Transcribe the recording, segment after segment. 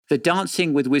the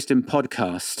Dancing with Wisdom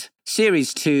podcast,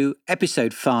 Series 2,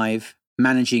 Episode 5,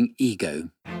 Managing Ego.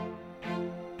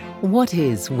 What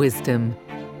is wisdom?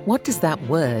 What does that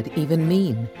word even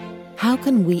mean? How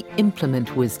can we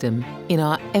implement wisdom in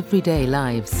our everyday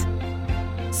lives?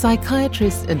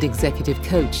 Psychiatrist and executive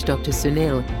coach Dr.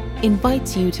 Sunil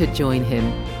invites you to join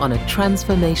him on a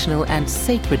transformational and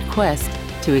sacred quest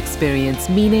to experience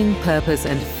meaning, purpose,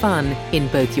 and fun in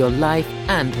both your life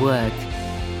and work.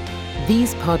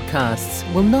 These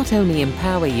podcasts will not only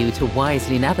empower you to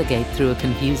wisely navigate through a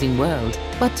confusing world,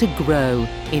 but to grow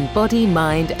in body,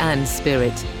 mind, and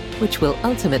spirit, which will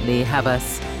ultimately have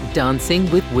us dancing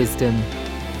with wisdom.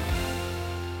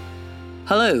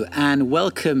 Hello, and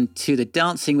welcome to the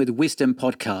Dancing with Wisdom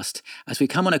podcast as we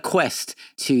come on a quest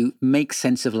to make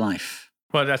sense of life.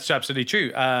 Well, that's absolutely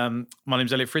true. My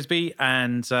name's Elliot Frisby,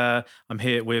 and I'm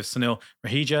here with Sunil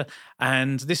Rahija.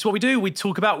 And this is what we do. We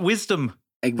talk about wisdom.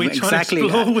 We try to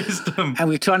explore wisdom. And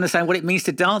we try to understand what it means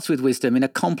to dance with wisdom in a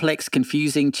complex,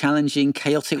 confusing, challenging,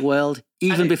 chaotic world,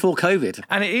 even before COVID.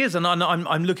 And it is. And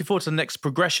I'm looking forward to the next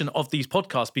progression of these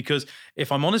podcasts because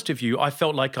if I'm honest with you, I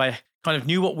felt like I kind of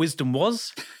knew what wisdom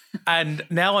was. And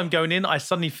now I'm going in, I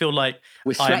suddenly feel like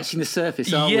we're scratching the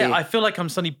surface, aren't we? Yeah, I feel like I'm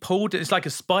suddenly pulled. It's like a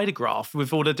spider graph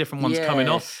with all the different ones coming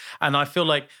off. And I feel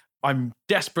like I'm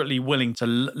desperately willing to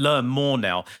learn more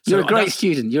now. So You're a great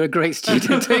student. You're a great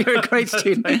student. You're a great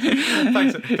student.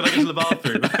 Thanks. Can I go to the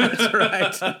bathroom? That's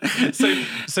right.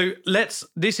 So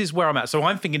this is where I'm at. So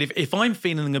I'm thinking if I'm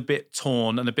feeling a bit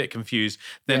torn and a bit confused,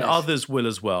 then others will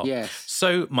as well. Yes.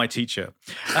 So my teacher,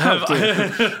 You've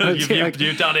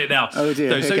done it now. Oh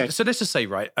dear. So let's just say,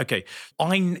 right, okay,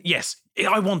 I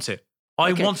want it.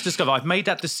 I want to discover. I've made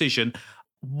that decision.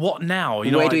 What now?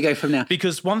 Where do we go from now?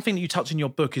 Because one thing that you touch in your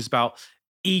book is about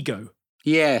ego.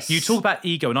 Yes. You talk about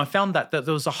ego, and I found that there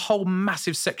was a whole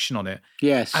massive section on it.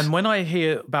 Yes. And when I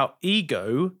hear about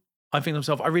ego, I think to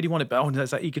myself, I really want it, but that's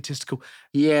that egotistical.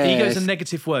 Yes. Ego is a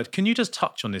negative word. Can you just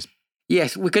touch on this?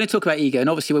 Yes, we're going to talk about ego. And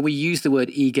obviously when we use the word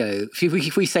ego,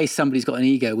 if we say somebody's got an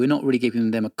ego, we're not really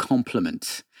giving them a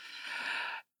compliment.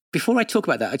 Before I talk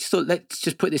about that, I just thought let's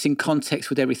just put this in context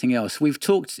with everything else. We've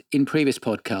talked in previous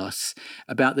podcasts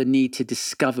about the need to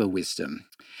discover wisdom.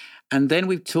 And then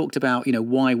we've talked about,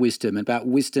 why wisdom, about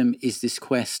wisdom is this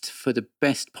quest for the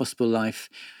best possible life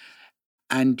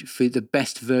and for the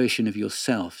best version of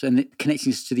yourself, and it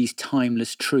connecting us to these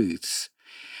timeless truths.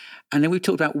 And then we've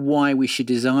talked about why we should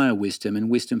desire wisdom, and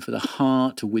wisdom for the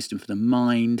heart, or wisdom for the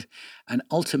mind, and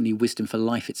ultimately wisdom for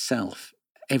life itself,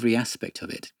 every aspect of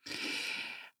it.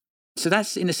 So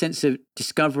that's in a sense of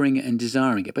discovering and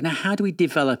desiring it. But now how do we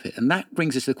develop it? And that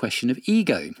brings us to the question of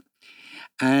ego.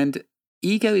 And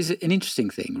ego is an interesting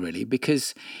thing, really,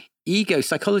 because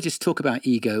psychologists talk about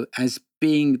ego as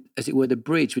being, as it were, the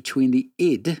bridge between the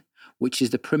id, which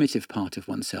is the primitive part of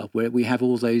oneself, where we have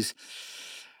all those,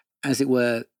 as it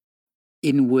were,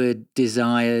 inward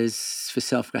desires for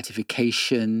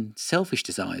self-gratification, selfish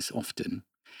desires often.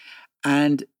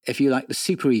 And if you like, the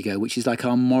superego, which is like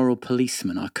our moral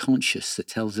policeman, our conscience that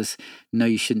tells us, no,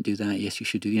 you shouldn't do that. Yes, you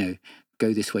should do,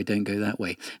 go this way, don't go that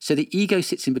way. So the ego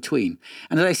sits in between.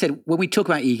 And as I said, when we talk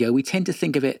about ego, we tend to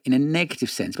think of it in a negative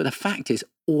sense. But the fact is,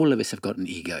 all of us have got an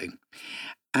ego.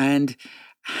 And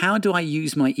how do I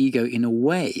use my ego in a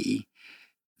way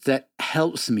that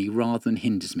helps me rather than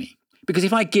hinders me? Because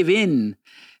if I give in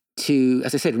to,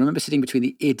 as I said, remember sitting between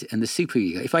the id and the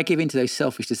superego. If I give in to those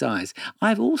selfish desires, I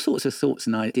have all sorts of thoughts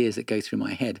and ideas that go through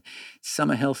my head.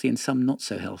 Some are healthy and some not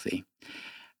so healthy.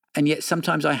 And yet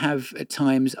sometimes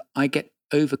I get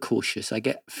overcautious, I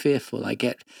get fearful, I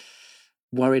get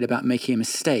worried about making a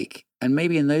mistake. And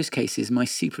maybe in those cases, my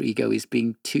superego is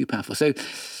being too powerful. So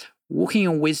walking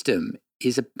in wisdom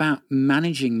is about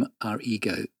managing our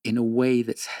ego in a way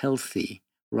that's healthy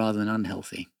rather than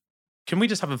unhealthy. Can we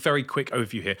just have a very quick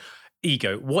overview here?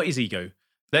 Ego. What is ego?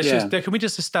 Can we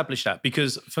just establish that?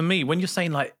 Because for me, when you're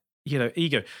saying ego, I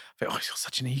think, it's got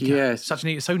such an ego. Yes. Such an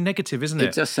ego. It's so negative, isn't it?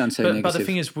 It does sound so negative. But the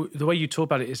thing is, the way you talk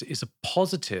about it is a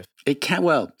positive. It can,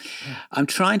 I'm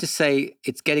trying to say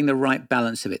it's getting the right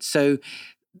balance of it. So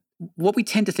what we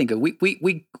tend to think of,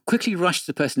 we quickly rush to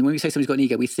the person. When we say somebody's got an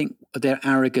ego, we think they're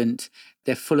arrogant,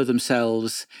 they're full of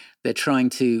themselves, they're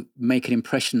trying to make an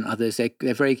impression on others,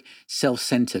 they're very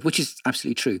self-centered, which is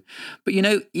absolutely true. But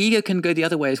ego can go the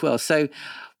other way as well. So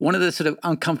one of the sort of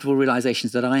uncomfortable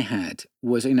realizations that I had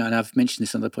was, and I've mentioned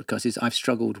this on the podcast, is I've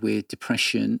struggled with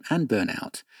depression and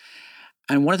burnout.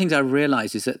 And one of the things I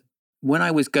realized is that when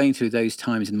I was going through those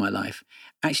times in my life,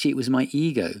 actually it was my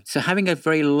ego. So having a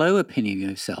very low opinion of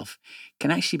yourself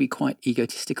can actually be quite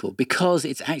egotistical because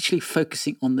it's actually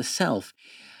focusing on the self.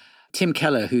 Tim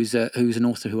Keller, who's an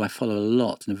author who I follow a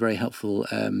lot and a very helpful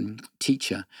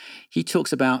teacher, he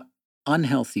talks about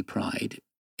unhealthy pride,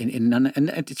 and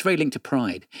it's very linked to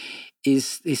pride,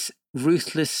 is this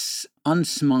ruthless,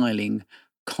 unsmiling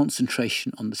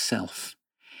concentration on the self.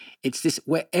 It's this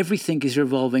where everything is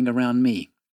revolving around me.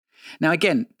 Now,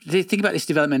 again, think about this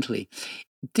developmentally.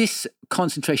 This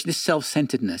concentration, this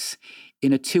self-centeredness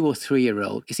in a 2 or 3 year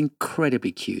old is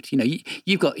incredibly cute. You know,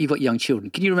 you've got young children.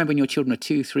 Can you remember when your children are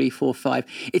 2, 3, 4, 5?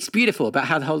 It's beautiful about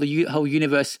how the whole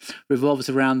universe revolves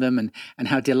around them, and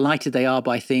how delighted they are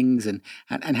by things, and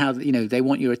how, you know, they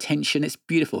want your attention. It's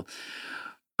beautiful.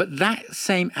 But that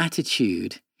same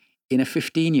attitude in a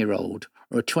 15-year-old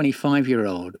or a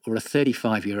 25-year-old or a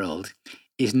 35-year-old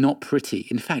is not pretty.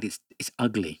 In fact, it's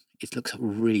ugly. It looks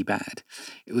really bad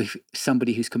with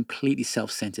somebody who's completely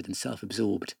self-centered and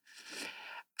self-absorbed.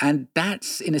 And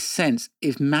that's, in a sense,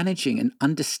 is managing and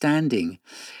understanding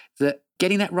that,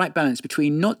 getting that right balance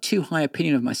between not too high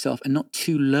opinion of myself and not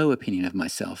too low opinion of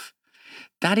myself.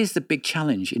 That is the big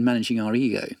challenge in managing our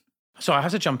ego. So I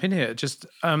have to jump in here. Just,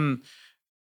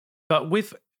 but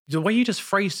with the way you just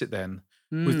phrased it then,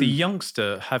 with the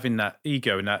youngster having that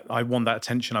ego and that I want that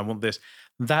attention, I want this,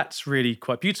 that's really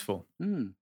quite beautiful.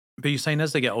 But you're saying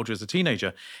as they get older, as a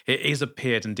teenager, it is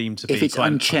appeared and deemed to be, if it's quite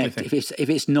unchecked, if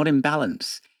it's not in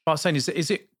balance. But I was saying, is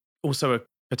it also a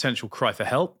potential cry for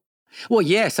help? Well,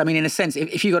 yes. I mean, in a sense,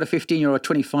 if you've got a 15-year-old or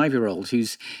 25-year-old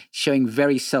who's showing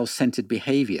very self-centered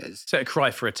behaviors. Is it a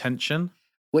cry for attention?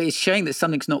 Well, it's showing that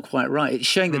something's not quite right. It's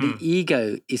showing that the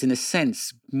ego is, in a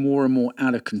sense, more and more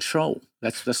out of control.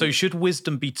 So should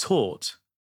wisdom be taught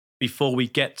before we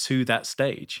get to that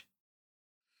stage?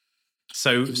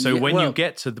 So when you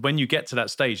get to that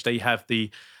stage, they have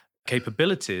the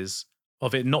capabilities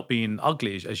of it not being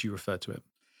ugly, as you refer to it.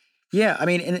 Yeah, I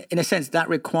mean, in a sense, it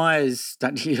requires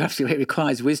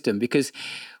wisdom, because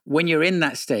when you're in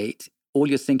that state, all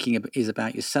you're thinking is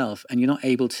about yourself, and you're not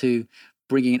able to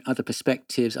bring in other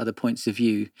perspectives, other points of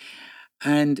view,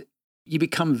 and you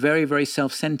become very, very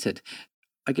self-centered.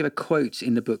 I give a quote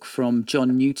in the book from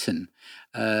John Newton,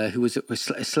 who was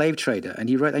a slave trader, and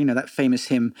he wrote, that famous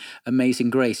hymn, "Amazing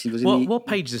Grace." It was what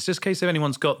page is this? Just in case if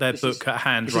anyone's got their book at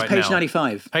hand right now. Page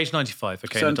 95. Page 95.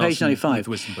 Okay. So on page 95,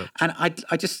 wisdom book. And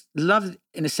I just love,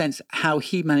 in a sense, how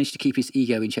he managed to keep his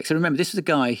ego in check. So remember, this was a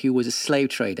guy who was a slave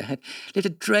trader, had lived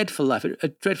a dreadful life, a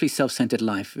dreadfully self-centered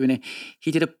life.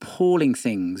 He did appalling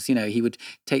things. He would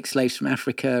take slaves from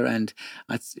Africa, and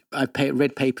I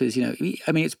read papers.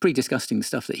 It's pretty disgusting, the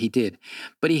stuff that he did.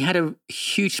 But he had a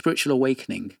huge spiritual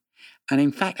awakening, and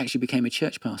in fact actually became a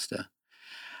church pastor.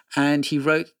 And he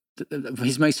wrote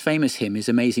his most famous hymn is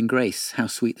 "Amazing Grace, how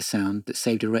sweet the sound that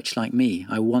saved a wretch like me.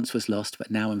 I once was lost,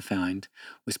 but now am found,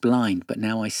 was blind, but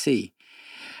now I see."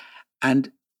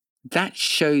 And that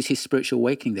shows his spiritual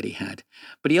awakening that he had.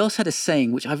 But he also had a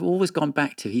saying, which I've always gone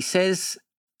back to. He says,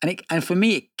 and for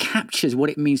me, it captures what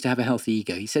it means to have a healthy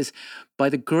ego. He says, "By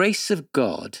the grace of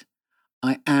God,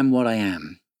 I am what I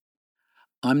am.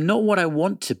 I'm not what I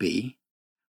want to be,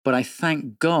 but I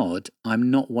thank God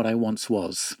I'm not what I once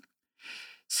was."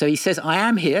 So he says, I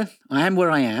am here, I am where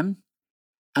I am,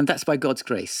 and that's by God's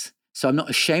grace. So I'm not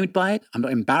ashamed by it, I'm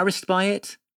not embarrassed by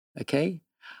it, okay?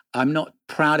 I'm not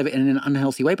proud of it in an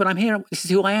unhealthy way, but I'm here, this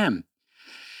is who I am.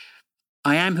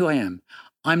 I am who I am.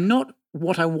 I'm not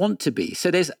what I want to be. So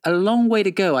there's a long way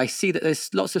to go. I see that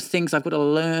there's lots of things I've got to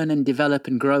learn and develop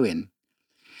and grow in.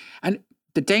 And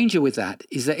the danger with that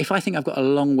is that if I think I've got a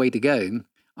long way to go,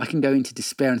 I can go into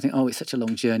despair and think, oh, it's such a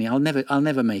long journey. I'll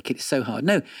never make it. It's so hard.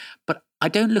 No, but I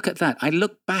don't look at that. I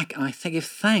look back and I give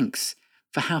thanks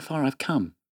for how far I've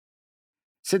come.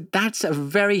 So that's a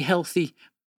very healthy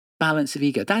balance of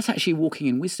ego. That's actually walking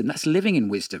in wisdom. That's living in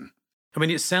wisdom. I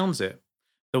mean, it sounds it.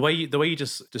 The way you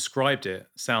just described it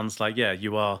sounds like, yeah,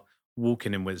 you are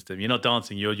walking in wisdom. You're not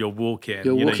dancing. You're walking.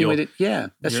 You're walking with it. Yeah,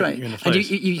 that's right. And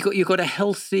you've got a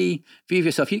healthy view of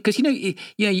yourself, because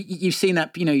you've seen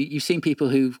that. You've seen people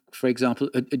who, for example,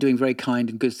 are doing very kind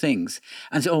and good things,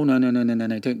 and say, "Oh no,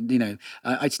 don't."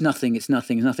 It's nothing. It's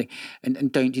nothing.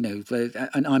 And don't.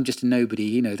 And I'm just a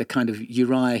nobody. The kind of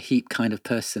Uriah Heep kind of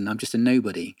person. I'm just a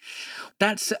nobody.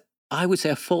 That's, I would say,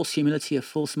 a false humility, a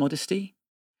false modesty.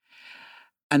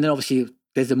 And then obviously,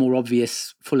 there's the more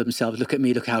obvious, full of themselves. Look at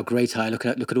me, look how great I am, look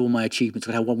at all my achievements,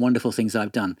 look at how wonderful things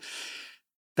I've done.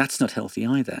 That's not healthy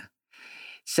either.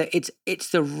 So it's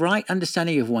the right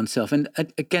understanding of oneself. And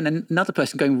again, another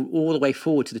person going all the way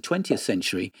forward to the 20th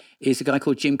century is a guy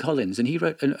called Jim Collins. And he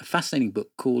wrote a fascinating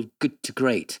book called Good to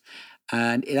Great.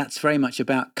 And that's very much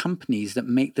about companies that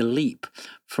make the leap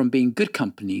from being good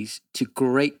companies to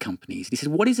great companies. He said,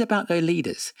 what is it about their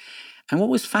leaders? And what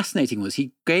was fascinating was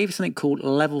he gave something called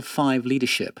level 5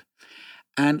 leadership.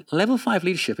 And level 5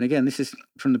 leadership, and again, this is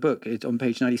from the book, it's on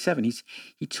page 97,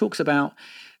 he talks about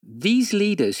these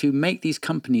leaders who make these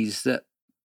companies that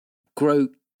grow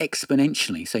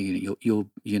exponentially. So,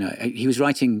 he was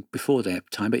writing before their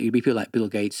time, but it'd be people like Bill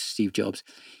Gates, Steve Jobs.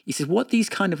 He says, what these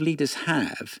kind of leaders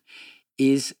have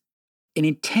is an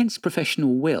intense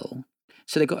professional will.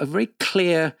 So they've got a very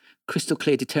clear, crystal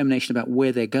clear determination about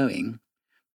where they're going,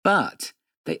 but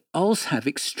they also have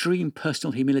extreme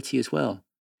personal humility as well.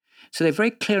 So they're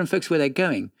very clear and focused where they're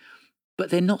going, but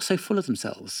they're not so full of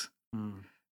themselves.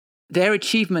 Their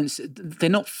achievements, they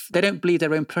don't believe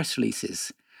their own press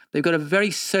releases. They've got a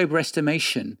very sober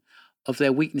estimation of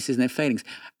their weaknesses and their failings,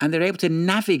 and they're able to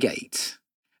navigate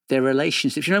their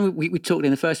relationships. You remember we talked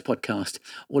in the first podcast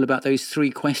all about those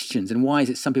 3 questions and why is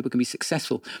it some people can be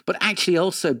successful, but actually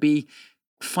also be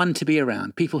fun to be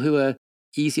around, people who are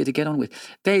easier to get on with.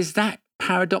 There's that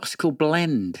paradoxical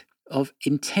blend of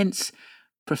intense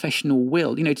professional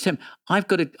will,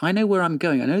 I know where I'm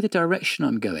going, I know the direction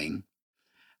I'm going,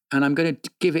 and I'm going to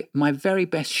give it my very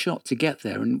best shot to get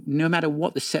there. And no matter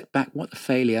what the setback, what the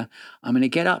failure, I'm going to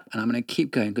get up and I'm going to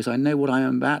keep going because I know what I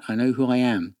am about, I know who I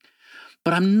am.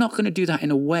 But I'm not going to do that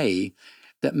in a way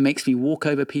that makes me walk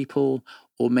over people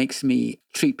or makes me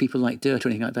treat people like dirt or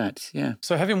anything like that. Yeah.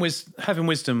 So having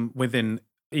wisdom within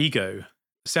ego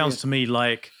sounds to me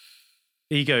like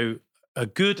ego, a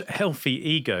good, healthy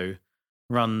ego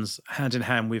runs hand in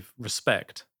hand with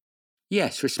respect.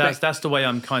 Yes, respect. That's the way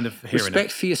I'm kind of hearing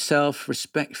respect it. For yourself,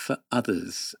 respect for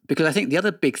others. Because I think the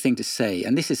other big thing to say,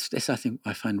 and this I think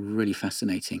I find really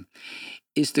fascinating,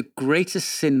 is the greatest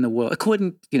sin in the world.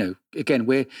 According, again,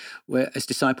 we're as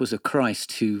disciples of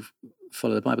Christ who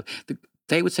follow the Bible,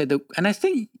 they would say that, and I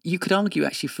think you could argue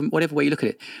actually from whatever way you look at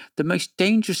it, the most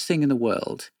dangerous thing in the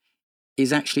world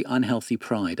is actually unhealthy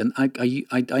pride. And I need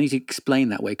to explain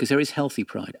that way because there is healthy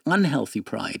pride, unhealthy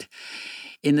pride,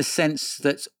 in the sense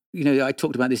that, I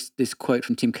talked about this quote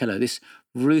from Tim Keller, this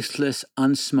ruthless,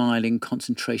 unsmiling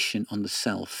concentration on the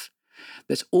self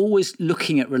that's always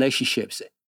looking at relationships,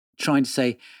 trying to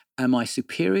say, am I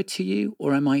superior to you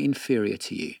or am I inferior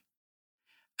to you?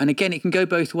 And again, it can go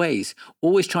both ways,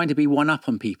 always trying to be one up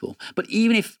on people. But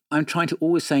even if I'm trying to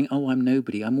always saying, oh, I'm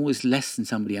nobody, I'm always less than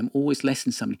somebody,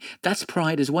 that's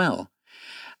pride as well.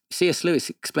 C.S. Lewis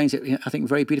explains it, I think,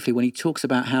 very beautifully when he talks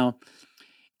about how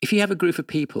if you have a group of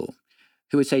people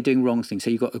who would say doing wrong things, so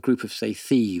you've got a group of, say,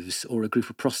 thieves or a group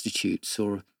of prostitutes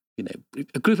or,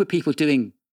 a group of people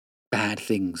doing bad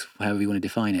things, however you want to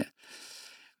define it,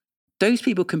 those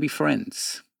people can be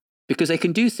friends because they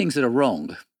can do things that are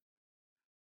wrong,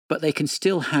 but they can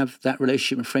still have that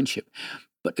relationship and friendship.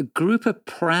 But a group of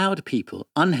proud people,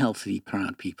 unhealthy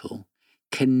proud people,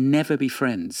 can never be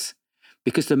friends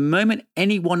because the moment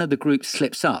any one of the group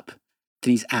slips up,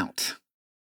 then he's out.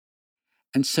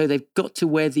 And so they've got to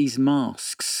wear these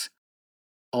masks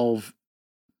of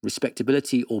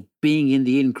respectability or being in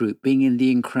the in group, being in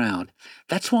the in crowd.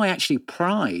 That's why actually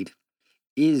pride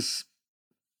is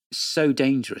so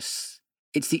dangerous.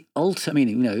 It's the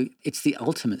it's the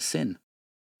ultimate sin.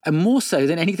 And more so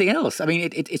than anything else. I mean,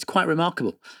 it's quite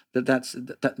remarkable that's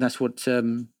what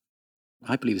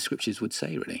I believe the scriptures would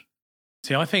say, really.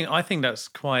 See, I think that's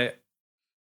quite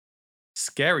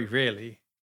scary, really.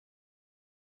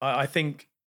 I think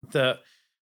that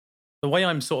the way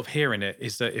I'm sort of hearing it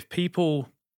is that if people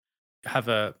have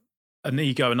an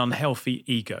ego, an unhealthy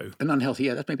ego.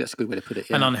 Maybe that's a good way to put it.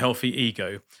 Yeah. An unhealthy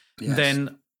ego, yes.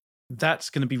 Then that's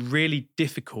going to be really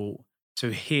difficult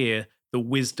to hear the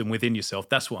wisdom within yourself.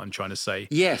 That's what I'm trying to say.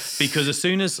 Yes. Because as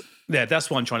soon as, that's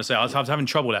what I'm trying to say. I was having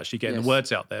trouble actually getting the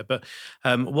words out there. But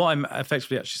what I'm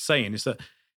effectively actually saying is that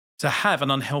to have an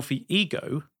unhealthy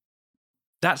ego,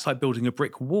 that's like building a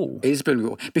brick wall. It is building a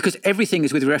wall. Because everything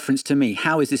is with reference to me.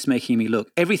 How is this making me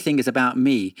look? Everything is about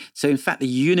me. So in fact, the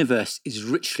universe is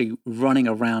richly running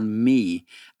around me.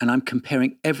 And I'm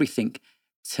comparing everything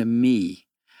to me.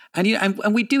 And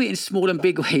and we do it in small and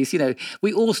big ways.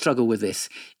 We all struggle with this.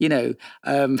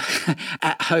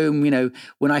 At home,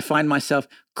 when I find myself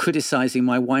criticizing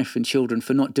my wife and children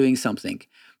for not doing something,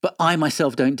 but I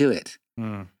myself don't do it.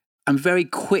 I'm very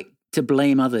quick to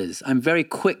blame others. I'm very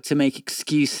quick to make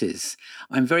excuses.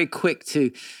 I'm very quick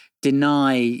to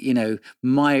deny,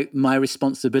 my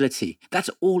responsibility. That's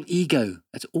all ego.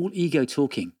 That's all ego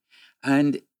talking.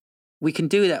 And we can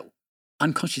do that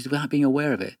unconsciously without being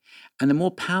aware of it. And the more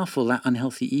powerful that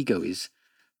unhealthy ego is,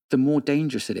 the more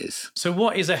dangerous it is. So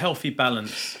what is a healthy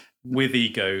balance with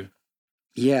ego?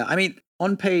 Yeah, I mean,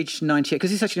 on page 98,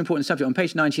 because it's such an important subject, on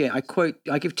page 98,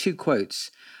 I give 2 quotes.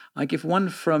 I give one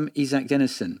from Isaac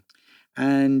Denison.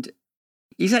 And,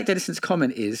 Isaac Denison's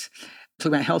comment is,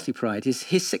 talking about healthy pride, is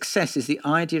his success is the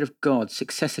idea of God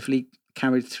successively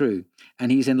carried through,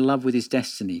 and he's in love with his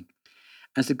destiny.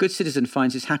 As the good citizen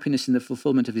finds his happiness in the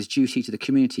fulfillment of his duty to the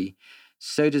community,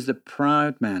 so does the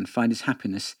proud man find his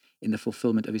happiness in the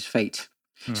fulfillment of his fate.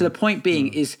 So the point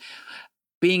being is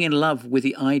being in love with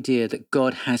the idea that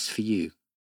God has for you,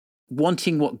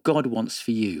 wanting what God wants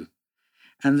for you.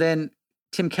 And then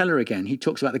Tim Keller again, he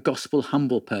talks about the gospel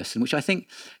humble person, which I think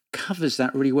covers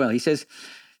that really well. He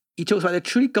talks about the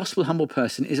truly gospel humble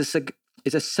person is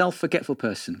a self-forgetful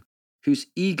person whose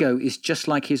ego is just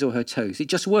like his or her toes. It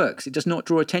just works. It does not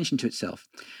draw attention to itself.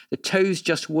 The toes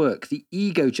just work. The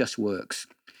ego just works.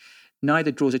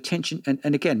 Neither draws attention,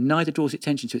 and again, neither draws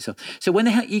attention to itself. So when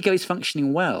the ego is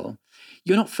functioning well,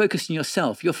 you're not focused on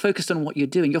yourself. You're focused on what you're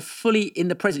doing. You're fully in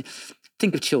the present.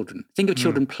 Think of children. Think of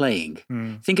children playing.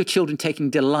 Think of children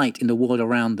taking delight in the world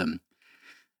around them.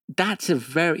 That's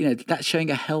that's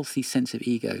showing a healthy sense of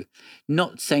ego.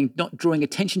 Not drawing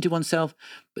attention to oneself,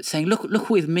 but saying, look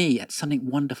with me at something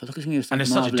wonderful. Look at something and there's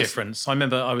marvelous. Such a difference. I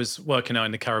remember I was working out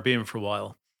in the Caribbean for a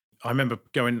while. I remember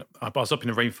I was up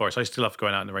in the rainforest. I used to love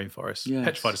going out in the rainforest,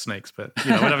 petrified of snakes, but I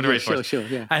went up in the rainforest. Sure,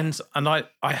 yeah. And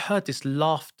I heard this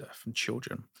laughter from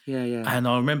children. Yeah. And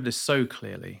I remember this so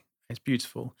clearly. It's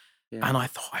beautiful. Yeah. And I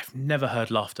thought, I've never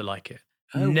heard laughter like it.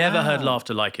 Oh, Never heard wow.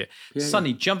 laughter like it. Yeah,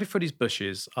 Suddenly, jumping through these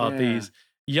bushes are these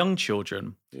young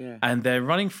children, and they're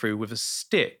running through with a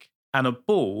stick and a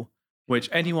ball, which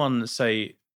anyone,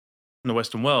 say, in the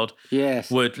Western world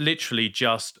would literally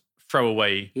just throw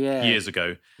away years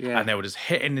ago. Yeah. And they were just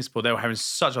hitting this ball. They were having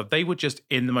they were just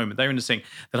in the moment. They were in the sink.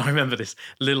 Then I remember this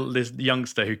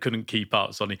youngster who couldn't keep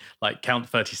up. Suddenly, count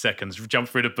 30 seconds, jump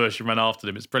through the bush and run after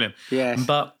them. It's brilliant. Yes.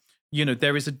 But,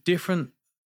 there is a different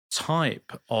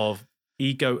type of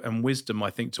ego and wisdom,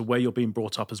 I think, to where you're being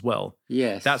brought up as well.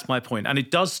 Yes. That's my point. And it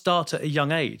does start at a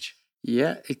young age.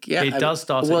 It does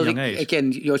start at a young age.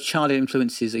 Again, your childhood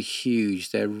influences are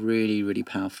huge. They're really, really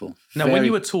powerful. Now, when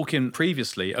you were talking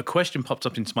previously, a question popped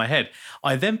up into my head.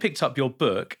 I then picked up your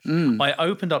book. I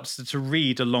opened up to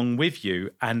read along with you.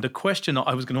 And the question that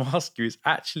I was going to ask you is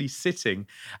actually sitting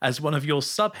as one of your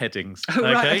subheadings. Oh,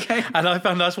 right, okay. And I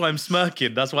found that's why I'm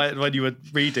smirking. That's why when you were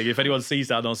reading, if anyone sees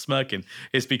that and I'm smirking,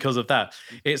 it's because of that.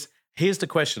 Here's the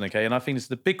question, okay? And I think this is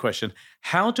the big question.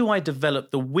 How do I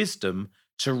develop the wisdom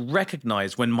to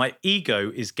recognize when my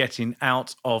ego is getting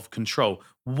out of control?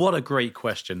 What a great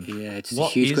question. Yeah, it's a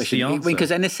huge question. Because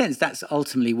in a sense, that's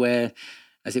ultimately where,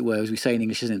 as it were, as we say in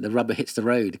English, isn't it? The rubber hits the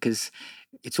road, because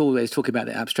it's always talking about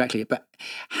it abstractly. But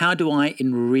how do I,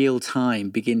 in real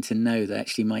time, begin to know that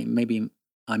actually maybe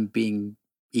I'm being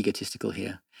egotistical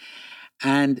here?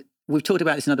 And we've talked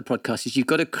about this in other podcasts, is you've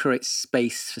got to create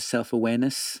space for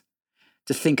self-awareness,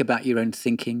 to think about your own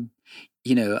thinking.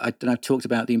 I've talked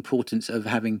about the importance of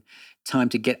having time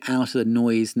to get out of the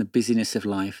noise and the busyness of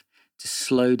life, to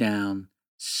slow down,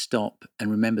 stop, and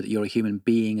remember that you're a human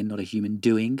being and not a human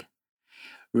doing.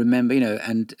 Remember,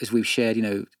 and as we've shared,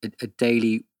 a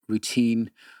daily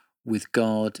routine with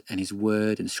God and his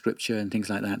word and scripture and things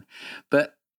like that.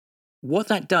 But what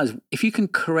that does, if you can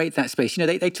create that space,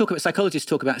 psychologists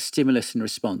talk about stimulus and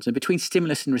response. And between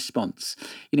stimulus and response,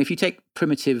 if you take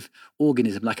primitive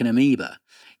organism like an amoeba,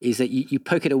 is that you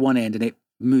poke it at one end and it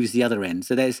moves the other end.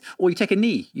 So or you take a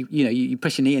knee, you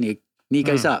push your knee and your knee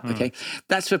goes up, okay?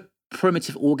 That's for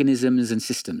primitive organisms and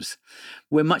systems.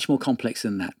 We're much more complex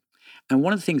than that. And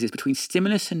one of the things is between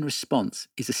stimulus and response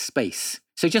is a space.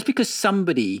 So just because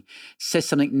somebody says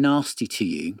something nasty to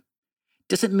you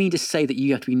doesn't mean to say that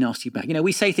you have to be nasty back.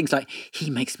 We say things like, he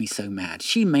makes me so mad,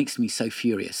 she makes me so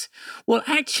furious. Well,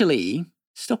 actually,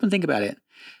 stop and think about it.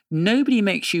 Nobody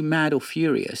makes you mad or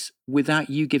furious without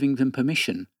you giving them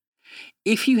permission.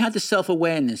 If you had the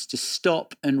self-awareness to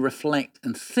stop and reflect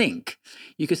and think,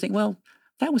 you could think, well,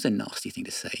 that was a nasty thing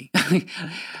to say.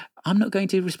 I'm not going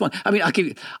to respond. I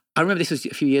remember this was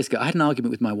a few years ago. I had an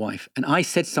argument with my wife, and I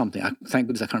said something, thank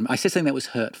goodness I can't remember. I said something that was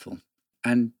hurtful.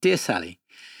 And dear Sally,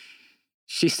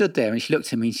 she stood there and she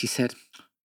looked at me and she said,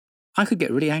 I could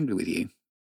get really angry with you,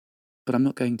 but I'm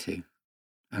not going to.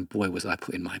 And boy, was I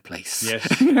put in my place.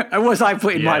 Yes. Was I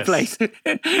put in my place?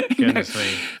 Goodness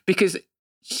me. Because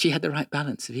she had the right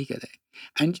balance of ego there.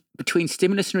 And between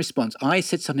stimulus and response, I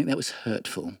said something that was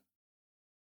hurtful.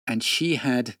 And she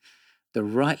had the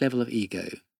right level of ego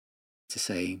to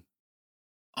say,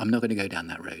 I'm not going to go down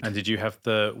that road. And did you have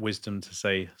the wisdom to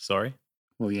say sorry?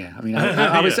 Well, yeah.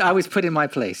 I was put in my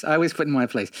place.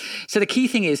 So the key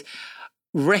thing is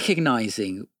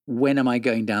recognizing, when am I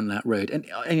going down that road?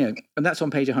 And that's on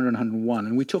page 100 and 101.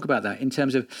 And we talk about that in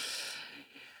terms of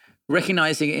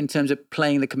recognizing it in terms of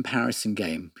playing the comparison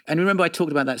game. And remember, I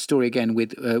talked about that story again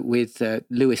with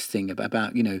Lewis thing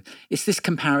about, it's this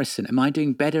comparison. Am I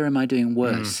doing better? Am I doing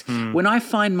worse? Mm-hmm. When I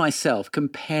find myself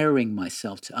comparing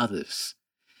myself to others,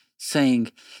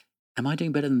 saying, am I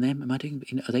doing better than them?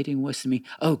 Are they doing worse than me?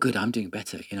 Oh, good, I'm doing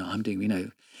better. I'm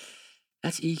doing,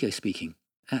 that's ego speaking.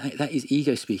 That is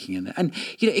ego speaking. And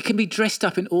it can be dressed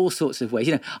up in all sorts of ways.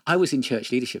 I was in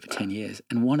church leadership for 10 years.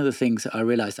 And one of the things that I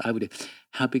realized that I would do,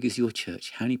 how big is your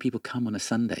church? How many people come on a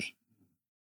Sunday?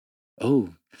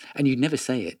 Oh, and you'd never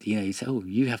say it. You'd say, oh,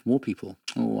 you have more people.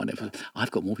 Oh, whatever.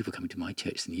 I've got more people coming to my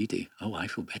church than you do. Oh, I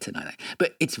feel better now.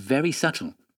 But it's very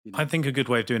subtle. I think a good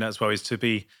way of doing that as well is to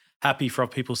be happy for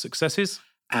other people's successes.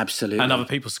 Absolutely. And other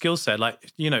people's skill set. Like,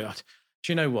 do you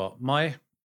know what? My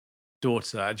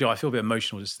daughter, I feel a bit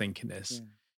emotional just thinking this. Yeah.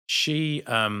 She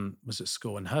was at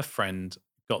school and her friend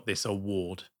got this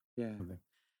award. Yeah.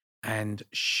 And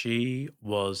she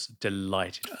was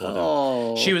delighted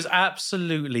for them. She was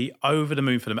absolutely over the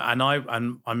moon for them. And I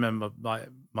remember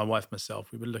my wife,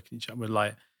 myself, we were looking at each other, we're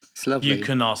like, it's lovely. You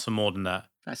couldn't ask for more than that.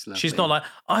 That's lovely. She's not like,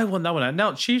 I want that one.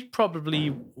 Now, she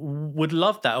probably would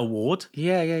love that award.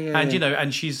 Yeah. And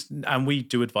and we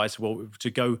do advise, well, if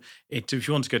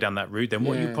you want to go down that route, then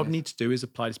what you probably need to do is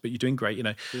apply this, but you're doing great,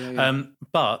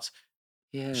 But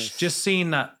just seeing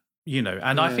that,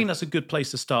 and I think that's a good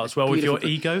place to start as well with your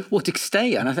ego. Well, to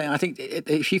stay, and I think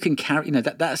if you can carry,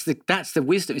 that's the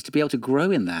wisdom, is to be able to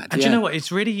grow in that. And you know what?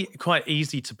 It's really quite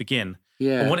easy to begin.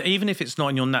 Yeah. Even if it's not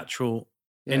in your natural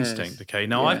instinct. Okay.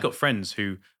 Now I've got friends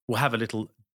who will have a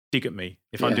little dig at me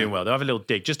if I'm doing well. They'll have a little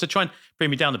dig just to try and bring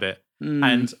me down a bit.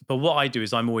 But what I do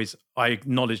is I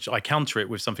counter it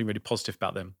with something really positive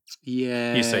about them.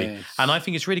 Yeah. You see. And I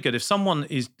think it's really good if someone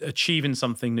is achieving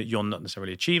something that you're not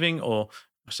necessarily achieving, or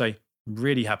say,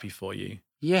 really happy for you.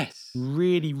 Yes.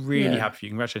 Really, really happy for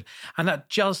you. Congratulations. And that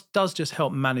does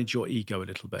help manage your ego a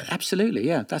little bit. Absolutely.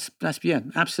 Yeah. That's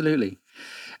absolutely.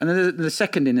 And then the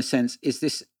second, in a sense, is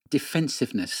this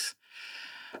defensiveness.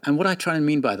 And what I try and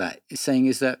mean by that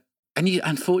is that,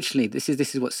 unfortunately, this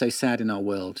is what's so sad in our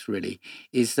world, really,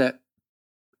 is that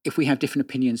if we have different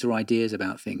opinions or ideas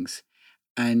about things,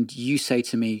 and you say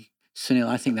to me, Sunil,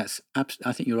 I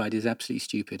think your idea is absolutely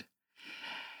stupid.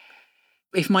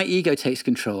 If my ego takes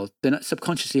control, then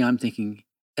subconsciously I'm thinking,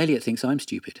 Elliot thinks I'm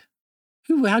stupid.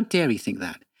 How dare he think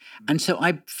that? And so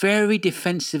I'm very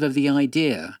defensive of the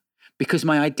idea because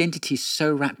my identity is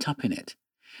so wrapped up in it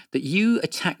that you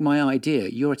attack my idea,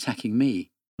 you're attacking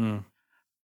me. And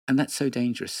that's so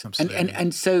dangerous. Absolutely.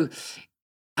 And so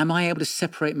am I able to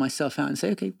separate myself out and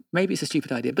say, okay, maybe it's a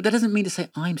stupid idea, but that doesn't mean to say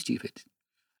I'm stupid.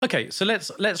 Okay, so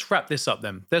let's wrap this up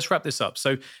then. Let's wrap this up.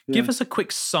 So give us a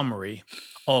quick summary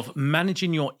of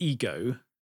managing your ego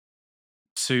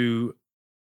to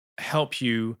help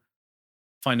you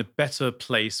find a better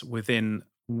place within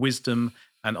wisdom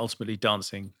and ultimately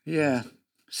dancing. Yeah.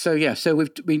 So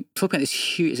we've been talking about this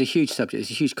huge. It's a huge subject.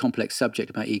 It's a huge, complex subject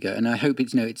about ego, and I hope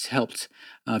it's helped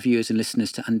our viewers and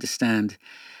listeners to understand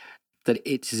that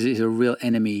it is a real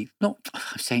enemy. Not,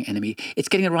 I'm saying enemy. It's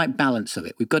getting the right balance of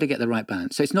it. We've got to get the right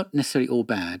balance. So it's not necessarily all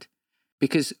bad,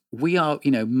 because we are,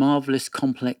 marvelous,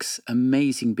 complex,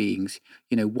 amazing beings.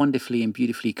 Wonderfully and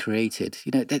beautifully created.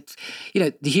 That's,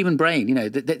 the human brain.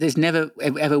 There's never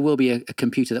ever will be a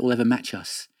computer that will ever match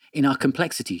us. In our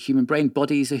complexity, human brain,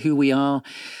 bodies are who we are,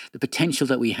 the potential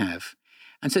that we have.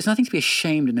 And so it's nothing to be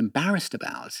ashamed and embarrassed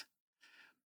about.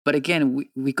 But again,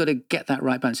 we've got to get that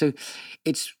right balance. So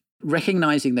it's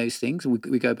recognizing those things. We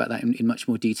go about that in much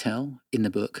more detail in the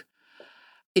book.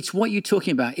 It's what you're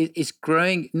talking about. It's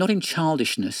growing not in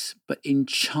childishness, but in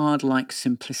childlike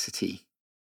simplicity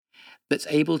that's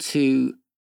able to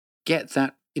get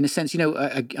that. In a sense,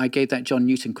 I gave that John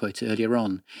Newton quote earlier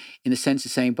on, in the sense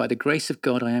of saying, by the grace of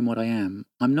God, I am what I am.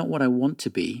 I'm not what I want to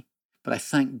be, but I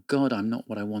thank God I'm not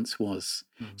what I once was.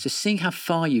 So seeing how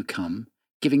far you come,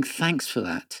 giving thanks for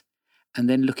that, and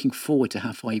then looking forward to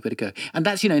how far you've got to go. And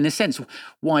that's, in a sense,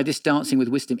 why this Dancing with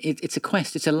Wisdom, it's a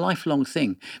quest. It's a lifelong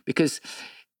thing, because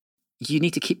you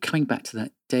need to keep coming back to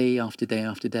that day after day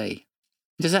after day.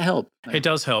 Does that help? It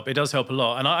does help. It does help a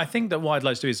lot. And I think that what I'd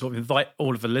like to do is sort of invite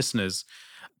all of the listeners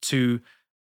to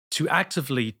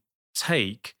actively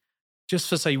take, just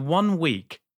for say 1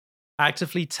 week,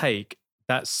 actively take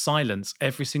that silence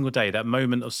every single day, that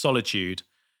moment of solitude,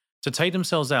 to take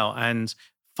themselves out and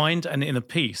find an inner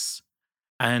peace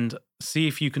and see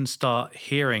if you can start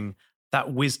hearing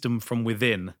that wisdom from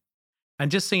within and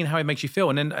just seeing how it makes you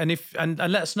feel. And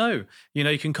let us know.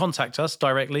 You can contact us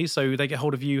directly, so they get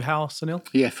hold of you. How, Sunil?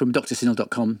 Yeah, from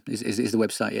drsunil.com is the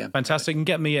website, yeah. Fantastic. You can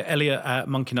get me at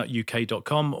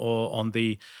elliot@monkeynutuk.com or on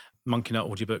the Monkey Nut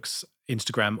Audiobooks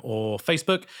Instagram or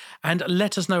Facebook, and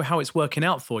let us know how it's working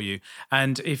out for you.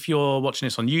 And if you're watching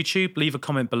this on YouTube, leave a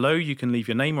comment below. You can leave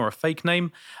your name or a fake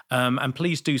name. And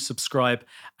please do subscribe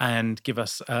and give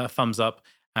us a thumbs up.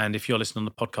 And if you're listening on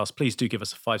the podcast, please do give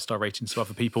us a 5-star rating so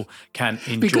other people can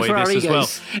enjoy this as well.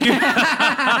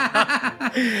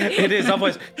 It is,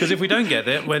 otherwise, because if we don't get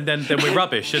it, then we're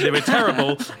rubbish and we're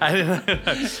terrible.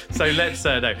 So let's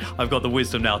no, I've got the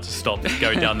wisdom now to stop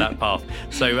going down that path.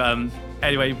 So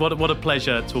anyway, what a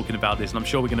pleasure talking about this, and I'm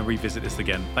sure we're going to revisit this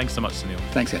again. Thanks so much, Sunil.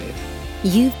 Thanks, Elliot.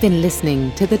 You've been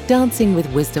listening to the Dancing with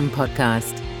Wisdom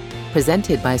podcast,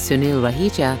 presented by Sunil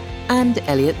Rahija and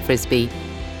Elliot Frisby.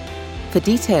 For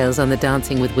details on the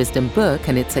Dancing with Wisdom book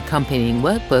and its accompanying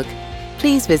workbook,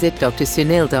 please visit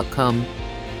drsunil.com.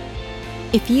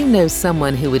 If you know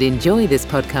someone who would enjoy this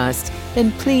podcast,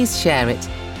 then please share it,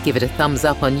 give it a thumbs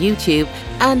up on YouTube,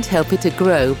 and help it to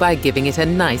grow by giving it a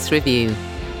nice review.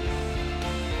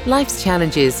 Life's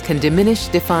challenges can diminish,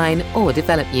 define, or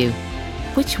develop you.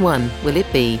 Which one will it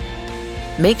be?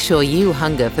 Make sure you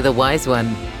hunger for the wise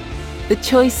one. The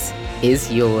choice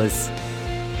is yours.